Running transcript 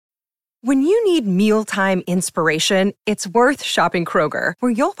When you need mealtime inspiration, it's worth shopping Kroger,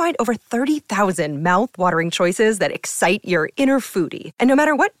 where you'll find over 30,000 mouth-watering choices that excite your inner foodie. And no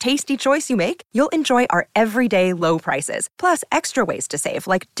matter what tasty choice you make, you'll enjoy our everyday low prices, plus extra ways to save,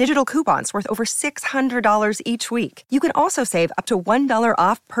 like digital coupons worth over $600 each week. You can also save up to $1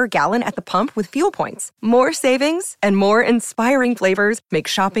 off per gallon at the pump with fuel points. More savings and more inspiring flavors make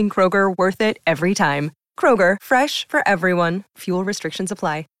shopping Kroger worth it every time. Kroger, fresh for everyone. Fuel restrictions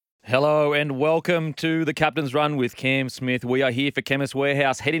apply. Hello and welcome to the Captain's Run with Cam Smith. We are here for Chemist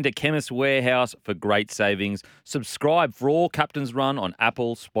Warehouse. Head into Chemist Warehouse for great savings. Subscribe for all Captain's Run on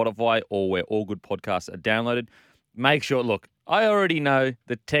Apple, Spotify, or where all good podcasts are downloaded. Make sure, look, I already know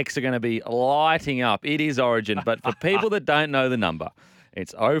the texts are going to be lighting up. It is Origin, but for people that don't know the number,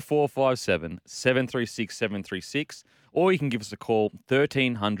 it's 0457 736 736, or you can give us a call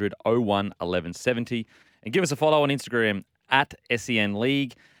 1300 01 1170 and give us a follow on Instagram at SEN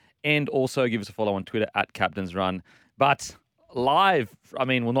League. And also give us a follow on Twitter at Captain's Run. But live,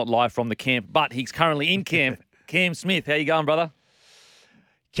 not live from the camp, but he's currently in camp. Cam Smith, how you going, brother?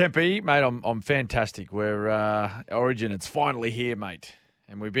 Kempy, mate, I'm fantastic. We're Origin, it's finally here, mate.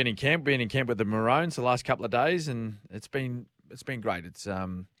 And we've been in camp with the Maroons the last couple of days, and it's been great. It's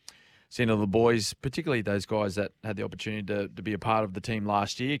seeing all the boys, particularly those guys that had the opportunity to be a part of the team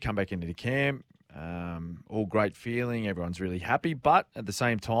last year, come back into the camp. All great feeling. Everyone's really happy, but at the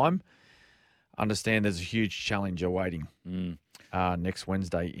same time, understand there's a huge challenge awaiting next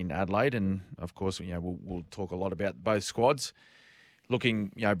Wednesday in Adelaide, and of course, we'll talk a lot about both squads.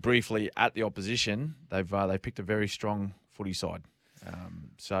 Looking, briefly at the opposition, they've picked a very strong footy side.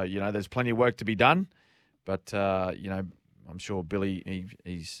 So there's plenty of work to be done, but I'm sure Billy,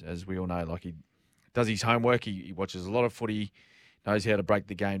 he's as we all know, like he does his homework. He watches a lot of footy, knows how to break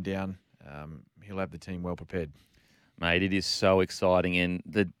the game down. He'll have the team well prepared. Mate, it is so exciting. And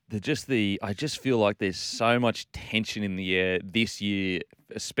I just feel like there's so much tension in the air this year,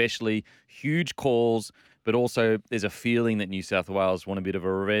 especially huge calls, but also there's a feeling that New South Wales want a bit of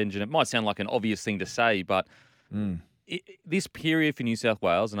a revenge. And it might sound like an obvious thing to say, but this period for New South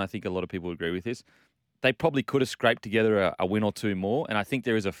Wales, and I think a lot of people agree with this, they probably could have scraped together a win or two more. And I think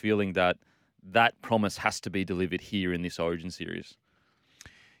there is a feeling that promise has to be delivered here in this Origin series.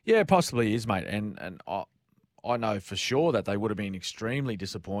 Yeah, it possibly is, mate. And I know for sure that they would have been extremely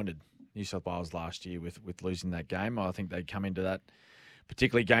disappointed, New South Wales, last year with losing that game. I think they'd come into that,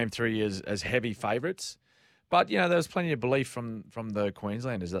 particularly Game 3, as heavy favourites. But, there was plenty of belief from the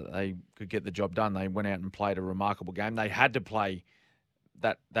Queenslanders that they could get the job done. They went out and played a remarkable game. They had to play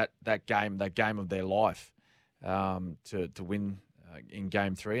that game of their life to win in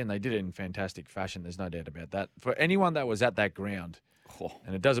Game 3, and they did it in fantastic fashion. There's no doubt about that. For anyone that was at that ground,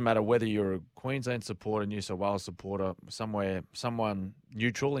 and it doesn't matter whether you're a Queensland supporter, New South Wales supporter, someone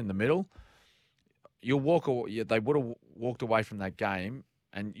neutral in the middle, they would have walked away from that game,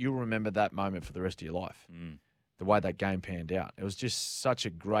 and you'll remember that moment for the rest of your life. The way that game panned out, it was just such a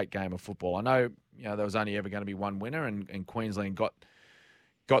great game of football. I know, there was only ever going to be one winner, and Queensland got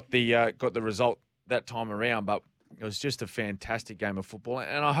the result that time around, but it was just a fantastic game of football,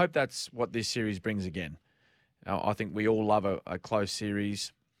 and I hope that's what this series brings again. I think we all love a close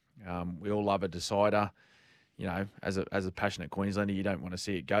series. We all love a decider. As a passionate Queenslander, you don't want to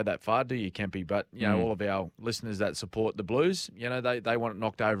see it go that far, do you, Kempy? But, all of our listeners that support the Blues, they want it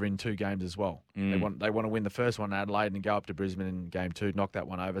knocked over in 2 games as well. They want to win the first one in Adelaide and go up to Brisbane in Game 2, knock that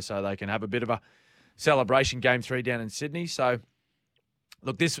one over so they can have a bit of a celebration Game 3 down in Sydney. So,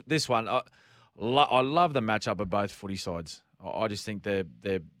 look, this one, I love the matchup of both footy sides. I just think they're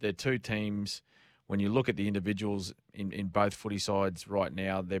two teams. When you look at the individuals in both footy sides right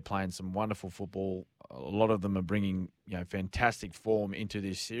now, they're playing some wonderful football. A lot of them are bringing fantastic form into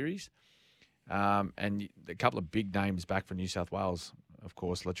this series. And a couple of big names back for New South Wales, of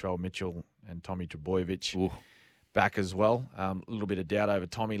course, Latrell Mitchell and Tommy Trbojevic back as well. A little bit of doubt over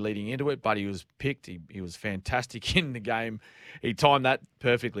Tommy leading into it, but he was picked. He was fantastic in the game. He timed that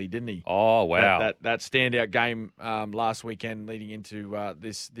perfectly, didn't he? Oh, wow. That standout game last weekend leading into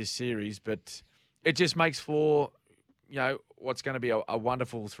this series. But it just makes for, what's going to be a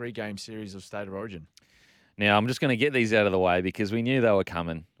wonderful 3-game series of State of Origin. Now, I'm just going to get these out of the way because we knew they were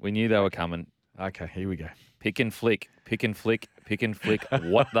coming. Okay, here we go. Pick and flick.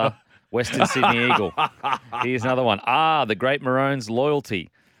 What the? Western Sydney Eagle. Here's another one. The great Maroons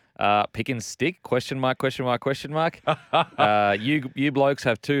loyalty. Pick and stick? ? You blokes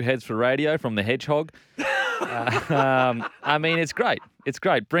have 2 heads for radio from the Hedgehog. It's great. It's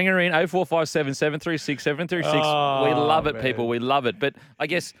great. Bring her in, 0457 736 736. We love it, man. People. We love it. But I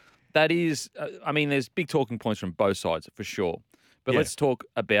guess that is, there's big talking points from both sides for sure. But let's talk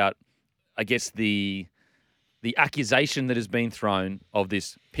about I guess the accusation that has been thrown of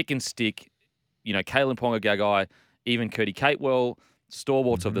this pick and stick, Kalen Ponga Gagai, even Curdy Catewell,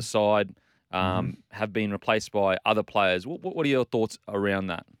 stalwarts of the side, have been replaced by other players. What are your thoughts around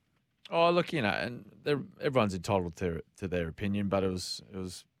that? Oh, look, and everyone's entitled to their opinion, but it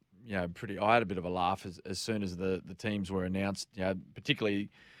was pretty. I had a bit of a laugh as soon as the teams were announced. Particularly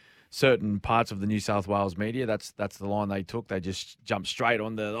certain parts of the New South Wales media. That's the line they took. They just jumped straight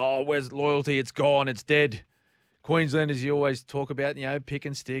on where's loyalty? It's gone. It's dead. Queenslanders, you always talk about, pick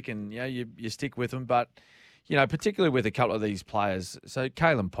and stick, and you stick with them, but particularly with a couple of these players. So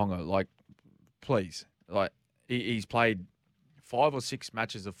Kalen Ponga, please, he's played 5 or 6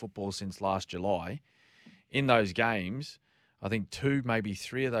 matches of football since last July. In those games, I think 2, maybe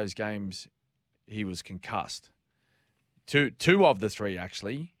 3 of those games, he was concussed. Two of the 3,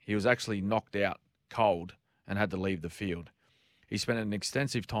 actually, he was actually knocked out cold and had to leave the field. He spent an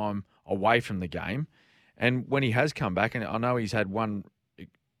extensive time away from the game. And when he has come back, and I know he's had one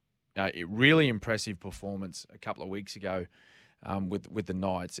really impressive performance a couple of weeks ago with the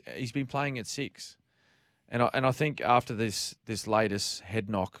Knights, he's been playing at 6. And I think after this latest head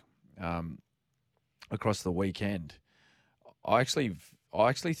knock across the weekend, I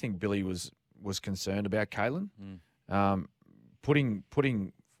actually think Billy was concerned about Kalen.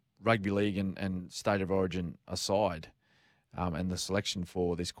 Putting rugby league and state of origin aside, and the selection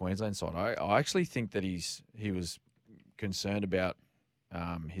for this Queensland side, I actually think that he was concerned about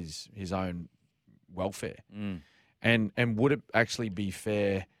his own welfare. And would it actually be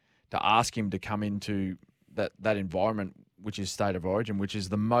fair to ask him to come into that environment, which is state of origin, which is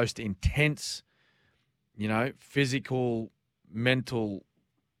the most intense, physical, mental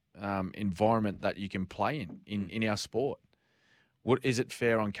environment that you can play in our sport? Is it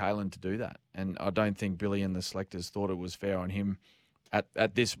fair on Kalen to do that? And I don't think Billy and the selectors thought it was fair on him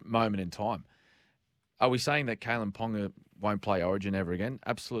at this moment in time. Are we saying that Kalen Ponga won't play Origin ever again?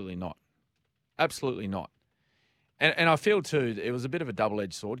 Absolutely not. Absolutely not. And I feel too, it was a bit of a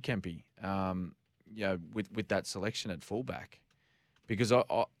double-edged sword, Kempy, with that selection at fullback, because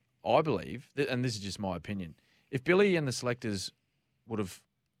I believe, and this is just my opinion, if Billy and the selectors would have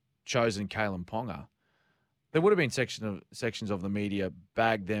chosen Kalen Ponga, there would have been sections of the media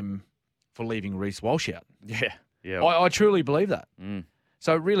bagged them for leaving Reece Walsh out. Yeah. I truly believe that.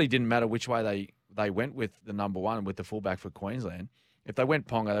 So it really didn't matter which way they went with the number one, with the fullback for Queensland. If they went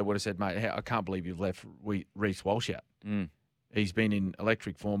Ponga, they would have said, mate, I can't believe you've left Reece Walsh out. He's been in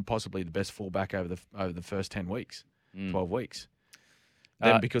electric form, possibly the best fullback over the first 10 weeks, 12 weeks.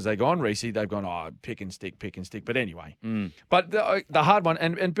 Then because they've gone Reece, they've gone, pick and stick. But anyway. But the hard one,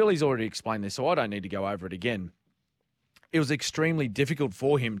 and Billy's already explained this, so I don't need to go over it again. It was extremely difficult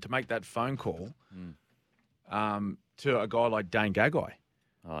for him to make that phone call to a guy like Dane Gagai.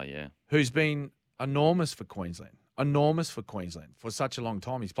 Oh, yeah. Who's been enormous for Queensland for such a long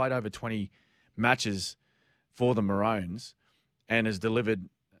time. He's played over 20 matches for the Maroons and has delivered,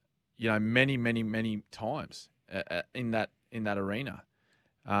 many, many, many times in that arena.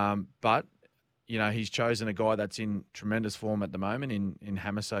 But he's chosen a guy that's in tremendous form at the moment in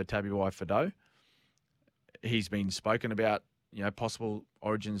Hamiso Tabuai-Fidow. He's been spoken about, possible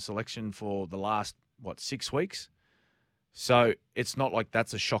Origin selection for the last 6 weeks. So it's not like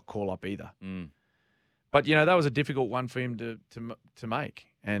that's a shock call up either. But that was a difficult one for him to make,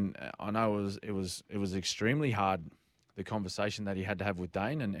 and I know it was extremely hard, the conversation that he had to have with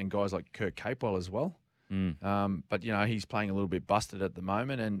Dane and guys like Kurt Capewell as well. But he's playing a little bit busted at the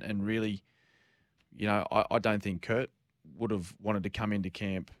moment, and really, I don't think Kurt would have wanted to come into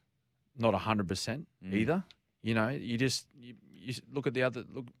camp not 100% either. You just look at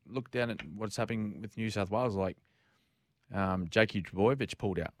look down at what's happening with New South Wales, like Jakey Trbojevic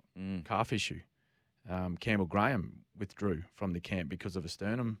pulled out, calf issue. Campbell Graham withdrew from the camp because of a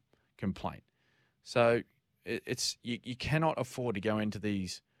sternum complaint. So it's you cannot afford to go into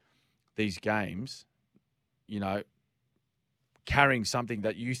these games, carrying something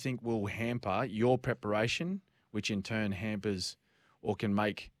that you think will hamper your preparation, which in turn hampers or can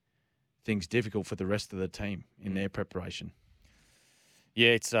make things difficult for the rest of the team in their preparation.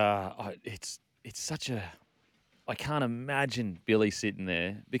 Yeah, it's such a. I can't imagine Billy sitting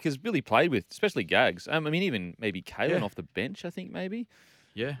there, because Billy played with, especially Gags. I mean, even maybe Kalen off the bench, I think maybe.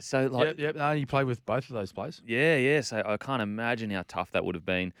 Yeah. So No, you played with both of those players. Yeah. So I can't imagine how tough that would have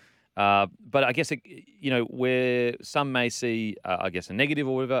been. But I guess where some may see, a negative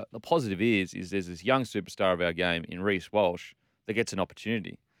or whatever, the positive is there's this young superstar of our game in Reece Walsh that gets an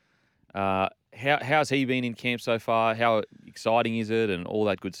opportunity. How's he been in camp so far? How exciting is it, and all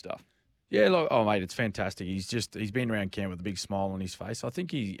that good stuff? Yeah, look, oh mate, it's fantastic. He's been around camp with a big smile on his face. I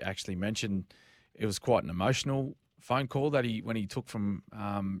think he actually mentioned it was quite an emotional phone call that when he took from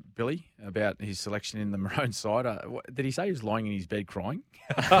Billy about his selection in the Maroons side. Did he say he was lying in his bed crying?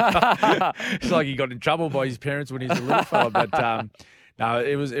 It's like he got in trouble by his parents when he was a little fella. But no,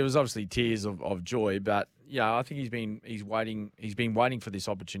 it was obviously tears of joy. But yeah, I think he's been waiting for this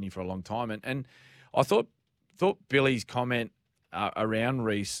opportunity for a long time. And I thought Billy's comment around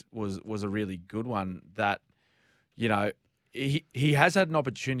Reece was a really good one. That he has had an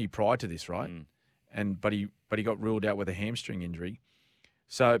opportunity prior to this, right? But he got ruled out with a hamstring injury.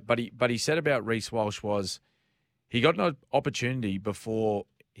 So, but he said about Reece Walsh was he got an opportunity before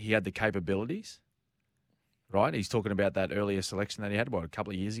he had the capabilities, right? He's talking about that earlier selection that he had, a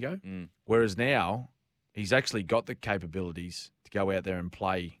couple of years ago. Whereas now he's actually got the capabilities to go out there and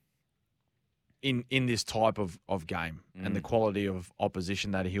play in this type of game and the quality of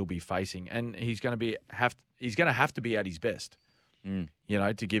opposition that he'll be facing, and he's going to have to be at his best, to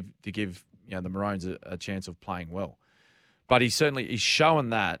give the Maroons a chance of playing well. But he's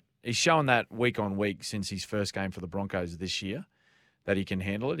shown that week on week since his first game for the Broncos this year that he can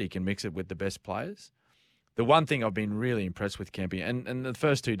handle it. He can mix it with the best players. The one thing I've been really impressed with Kempy, and the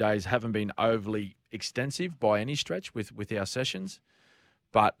first 2 days haven't been overly extensive by any stretch with our sessions.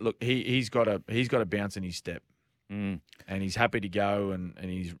 But look, he's got a bounce in his step, and he's happy to go, and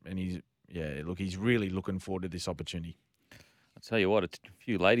he's really looking forward to this opportunity. I'll tell you what, a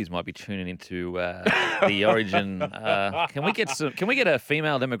few ladies might be tuning into the Origin. Can we get a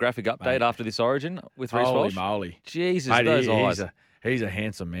female demographic update after this Origin with Reece Walsh? Holy moly, Jesus, mate, those eyes! He's a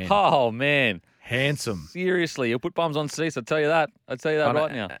handsome man. Oh man, handsome. Seriously, he'll put bums on seats. I'll tell you that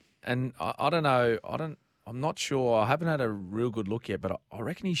right now. And I don't know. I'm not sure. I haven't had a real good look yet, but I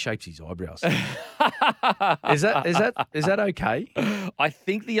reckon he shapes his eyebrows. Is that okay? I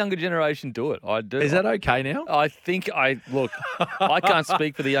think the younger generation do it. I do. Is that okay now? I can't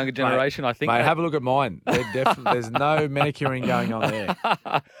speak for the younger generation. I think. Mate, have a look at mine. There's no manicuring going on there.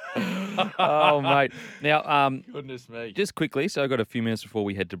 Oh, mate. Now, goodness me. Just quickly, so I've got a few minutes before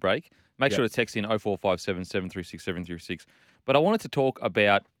we head to break. Make sure to text in 0457 736 736. But I wanted to talk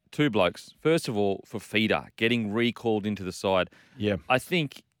about two blokes. First of all, for Feeder, getting recalled into the side. Yeah. I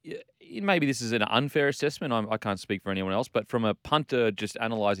think maybe this is an unfair assessment. I can't speak for anyone else. But from a punter just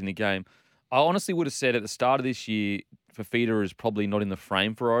analysing the game, I honestly would have said at the start of this year, Fafita is probably not in the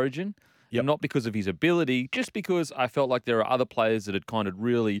frame for Origin. Yep. Not because of his ability, just because I felt like there are other players that had kind of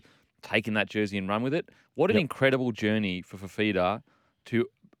really taken that jersey and run with it. What an incredible journey for Fafita to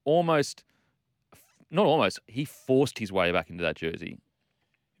he forced his way back into that jersey.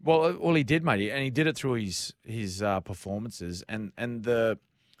 Well, he did, mate, and he did it through his performances and the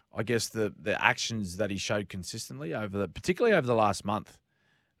actions that he showed consistently particularly over the last month.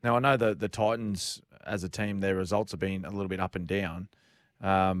 Now I know the Titans as a team, their results have been a little bit up and down,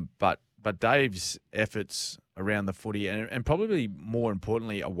 but Dave's efforts around the footy and probably more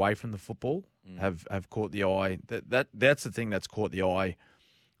importantly away from the football have caught the eye. That's the thing that's caught the eye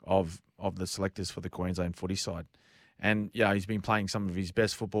of the selectors for the Queensland footy side. And, he's been playing some of his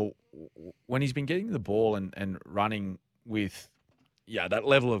best football when he's been getting the ball and running with, that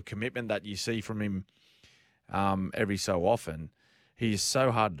level of commitment that you see from him every so often. He is so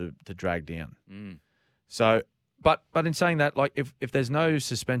hard to drag down. So, but in saying that, like if there's no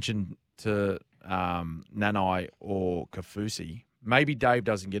suspension to Nanai or Kafusi, maybe Dave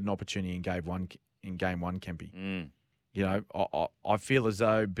doesn't get an opportunity in game one, Kempy. I feel as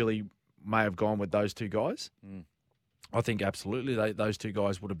though Billy may have gone with those two guys. I think absolutely those two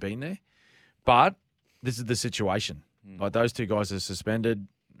guys would have been there. But this is the situation. Like those two guys are suspended.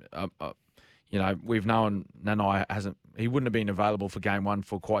 We've known Nanai he wouldn't have been available for game one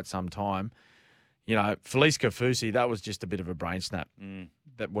for quite some time. Felice Kafusi, that was just a bit of a brain snap.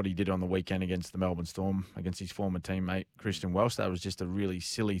 That what he did on the weekend against the Melbourne Storm, against his former teammate, Christian Welsh, that was just a really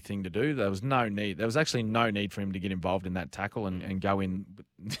silly thing to do. There was no need. There was actually no need for him to get involved in that tackle and go in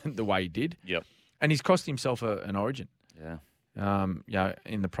the way he did. Yep. And he's cost himself an Origin. Yeah.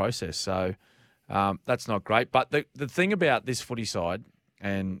 In the process. So that's not great. But the thing about this footy side,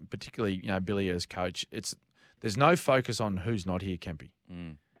 and particularly, Billy as coach, there's no focus on who's not here, Kempy.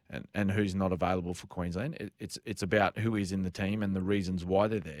 And who's not available for Queensland. It's about who is in the team and the reasons why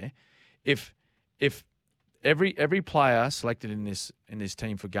they're there. If every player selected in this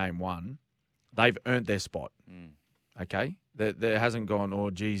team for game one, they've earned their spot. Okay, there hasn't gone, oh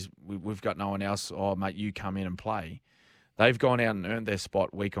geez, we've got no one else. Oh mate, you come in and play. They've gone out and earned their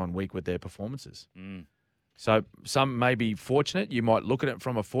spot week on week with their performances. So some may be fortunate. You might look at it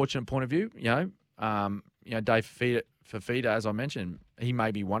from a fortunate point of view. Dave Fafita, as I mentioned, he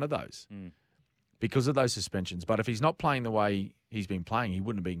may be one of those because of those suspensions. But if he's not playing the way he's been playing, he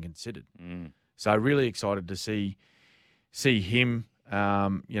wouldn't have been considered. So really excited to see him.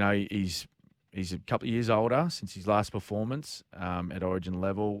 He's a couple of years older since his last performance at Origin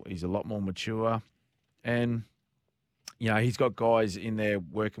level. He's a lot more mature, and he's got guys in there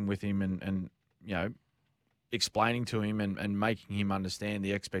working with him and explaining to him and making him understand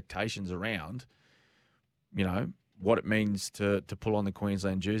the expectations around, what it means to pull on the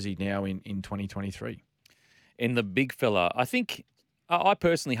Queensland jersey now in 2023. And the big fella, I think I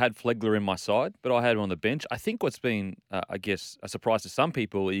personally had Flegler in my side, but I had him on the bench. I think what's been, I guess, a surprise to some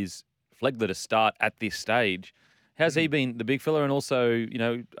people is Flegler to start at this stage. How's he been, the big fella, and also,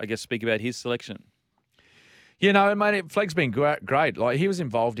 I guess speak about his selection? Mate, Fleg's been great. Like, he was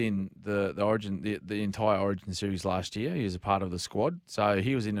involved in the Origin, the entire Origin series last year. He was a part of the squad, so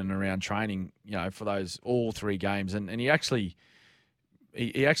he was in and around training, for those all 3 games, and he actually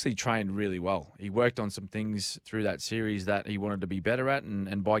trained really well. He worked on some things through that series that he wanted to be better at,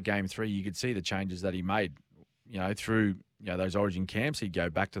 and by game 3, you could see the changes that he made. Through those Origin camps, he'd go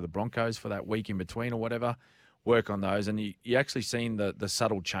back to the Broncos for that week in between or whatever, work on those, and you actually seen the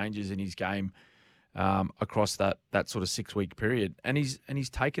subtle changes in his game. Across that sort of 6-week period, and he's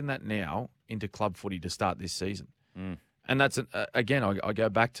taken that now into club footy to start this season, and that's again I go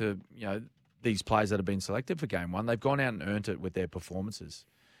back to these players that have been selected for game 1. They've gone out and earned it with their performances,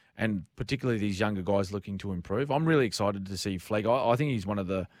 and particularly these younger guys looking to improve. I'm really excited to see Flegg. I think he's one of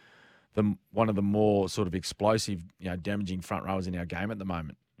the more sort of explosive, damaging front rowers in our game at the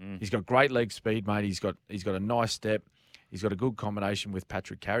moment. He's got great leg speed, mate. He's got a nice step. He's got a good combination with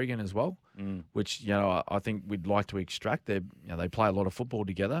Patrick Carrigan as well, which I think we'd like to extract. They play a lot of football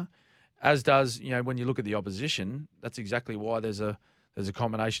together, as does when you look at the opposition. That's exactly why there's a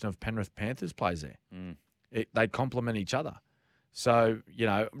combination of Penrith Panthers players there. They complement each other. So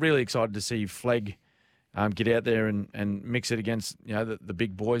really excited to see Flegg get out there and mix it against the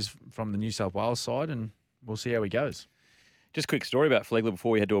big boys from the New South Wales side, and we'll see how he goes. Just a quick story about Flegler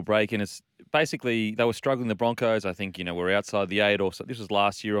before we head to a break, and it's basically they were struggling, the Broncos. I think, we're outside the 8, or so. This was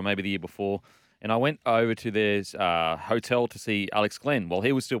last year or maybe the year before, and I went over to their hotel to see Alex Glenn while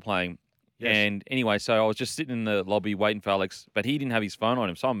he was still playing. Yes. And anyway, so I was just sitting in the lobby waiting for Alex, but he didn't have his phone on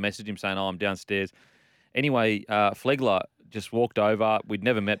him, so I messaged him saying, I'm downstairs. Anyway, Flegler just walked over. We'd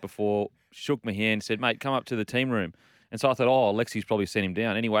never met before, shook my hand, said, mate, come up to the team room. And so I thought, Lexi's probably sent him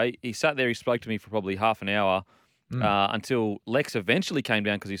down. Anyway, he sat there, he spoke to me for probably half an hour, until Lex eventually came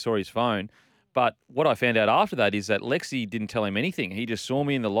down because he saw his phone. But what I found out after that is that Lexi didn't tell him anything. He just saw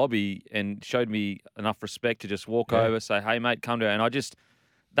me in the lobby and showed me enough respect to just walk over, say, hey, mate, come down. And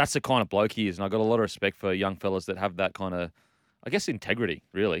that's the kind of bloke he is. And I got a lot of respect for young fellas that have that kind of, I guess, integrity,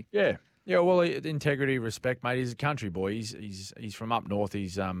 really. Yeah. Yeah, well, integrity, respect, mate. He's a country boy. He's from up north.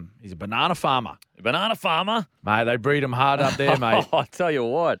 He's a banana farmer. A banana farmer? Mate, they breed them hard up there, mate. I tell you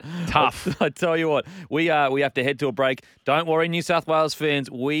what. Tough. I tell you what. We have to head to a break. Don't worry, New South Wales fans.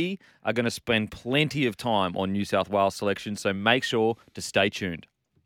 We are going to spend plenty of time on New South Wales selection, so make sure to stay tuned.